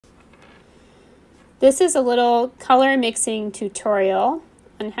This is a little color mixing tutorial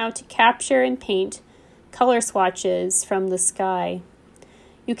on how to capture and paint color swatches from the sky.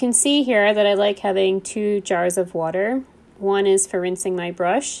 You can see here that I like having 2 jars of water. One is for rinsing my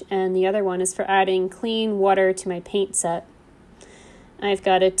brush and the other one is for adding clean water to my paint set. I've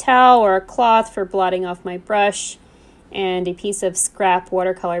got a towel or a cloth for blotting off my brush and a piece of scrap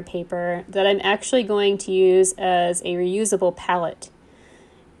watercolor paper that I'm actually going to use as a reusable palette.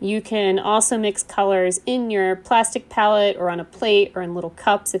 You can also mix colors in your plastic palette or on a plate or in little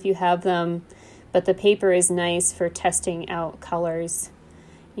cups if you have them, but the paper is nice for testing out colors.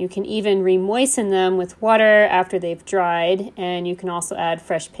 You can even re-moisten them with water after they've dried, and you can also add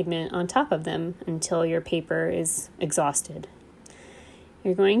fresh pigment on top of them until your paper is exhausted.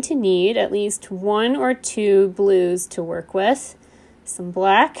 You're going to need at least 1 or 2 blues to work with, some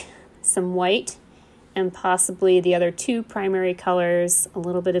black, some white, and possibly the other 2 primary colors, a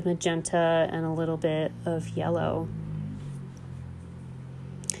little bit of magenta and a little bit of yellow.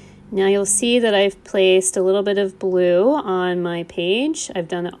 Now you'll see that I've placed a little bit of blue on my page. I've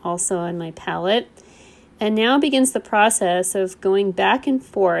done it also on my palette. And now begins the process of going back and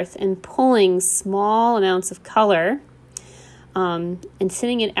forth and pulling small amounts of color and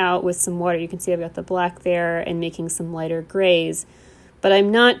thinning it out with some water. You can see I've got the black there and making some lighter grays. But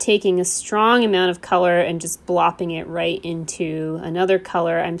I'm not taking a strong amount of color and just blopping it right into another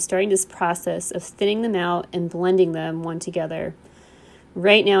color. I'm starting this process of thinning them out and blending them one together.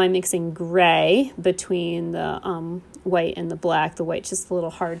 Right now I'm mixing gray between the white and the black. The white's just a little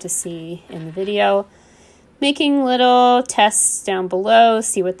hard to see in the video. Making little tests down below,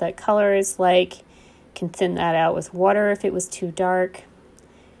 see what that color is like. Can thin that out with water if it was too dark.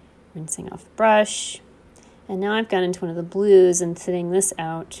 Rinsing off brush. And now I've gone into one of the blues and thinning this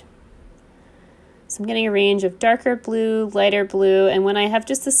out. So I'm getting a range of darker blue, lighter blue, and when I have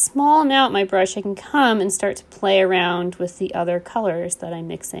just a small amount in my brush, I can come and start to play around with the other colors that I'm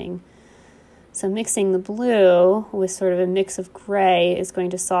mixing. So mixing the blue with sort of a mix of gray is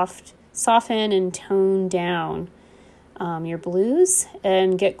going to soften and tone down your blues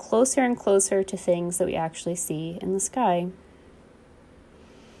and get closer and closer to things that we actually see in the sky.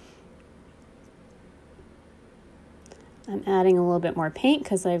 I'm adding a little bit more paint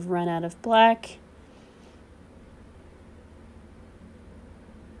because I've run out of black.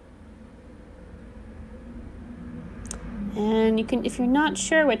 And you can, if you're not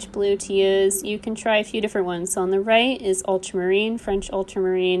sure which blue to use, you can try a few different ones. So on the right is ultramarine, French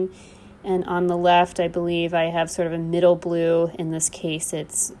ultramarine, and on the left, I believe I have sort of a middle blue. In this case,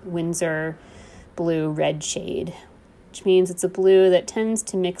 it's Winsor blue red shade, which means it's a blue that tends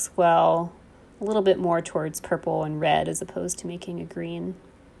to mix well a little bit more towards purple and red as opposed to making a green.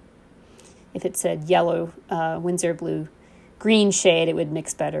 If it said yellow, Winsor blue green shade, it would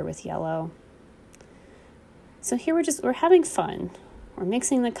mix better with yellow. So here we're having fun. We're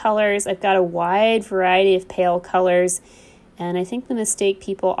mixing the colors. I've got a wide variety of pale colors, and I think the mistake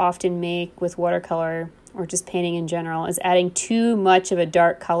people often make with watercolor or just painting in general is adding too much of a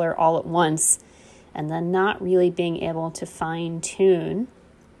dark color all at once and then not really being able to fine-tune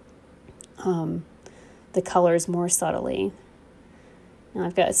the colors more subtly. Now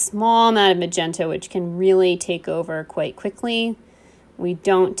I've got a small amount of magenta, which can really take over quite quickly. We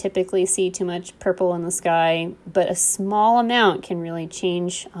don't typically see too much purple in the sky, but a small amount can really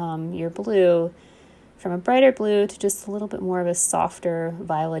change your blue from a brighter blue to just a little bit more of a softer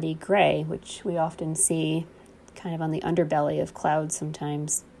violet-y gray, which we often see kind of on the underbelly of clouds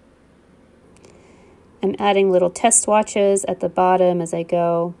sometimes. I'm adding little test swatches at the bottom as I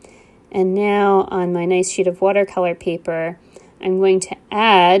go. And now on my nice sheet of watercolor paper, I'm going to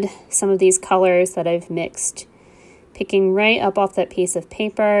add some of these colors that I've mixed. Picking right up off that piece of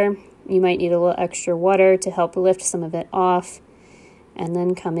paper, you might need a little extra water to help lift some of it off, and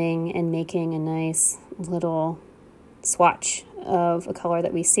then coming and making a nice little swatch of a color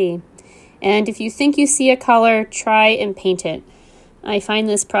that we see. And if you think you see a color, try and paint it. I find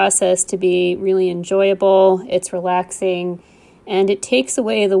this process to be really enjoyable, it's relaxing, and it takes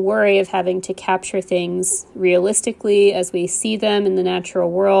away the worry of having to capture things realistically as we see them in the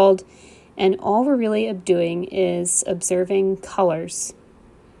natural world. And all we're really doing is observing colors.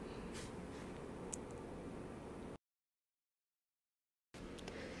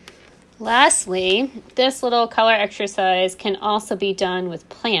 Lastly, this little color exercise can also be done with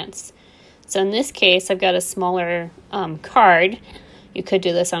plants. So in this case, I've got a smaller card. You could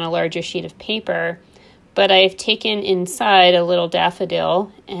do this on a larger sheet of paper. But I've taken inside a little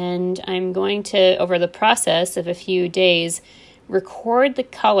daffodil, and I'm going to, over the process of a few days, record the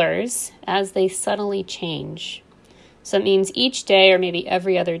colors as they subtly change. So it means each day or maybe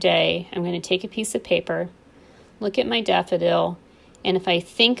every other day, I'm going to take a piece of paper, look at my daffodil, and if I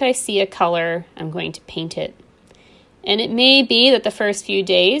think I see a color, I'm going to paint it. And it may be that the first few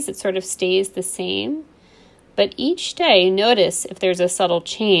days it sort of stays the same, but each day notice if there's a subtle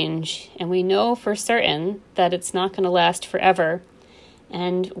change, and we know for certain that it's not going to last forever,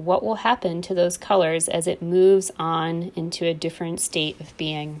 and what will happen to those colors as it moves on into a different state of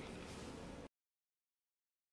being.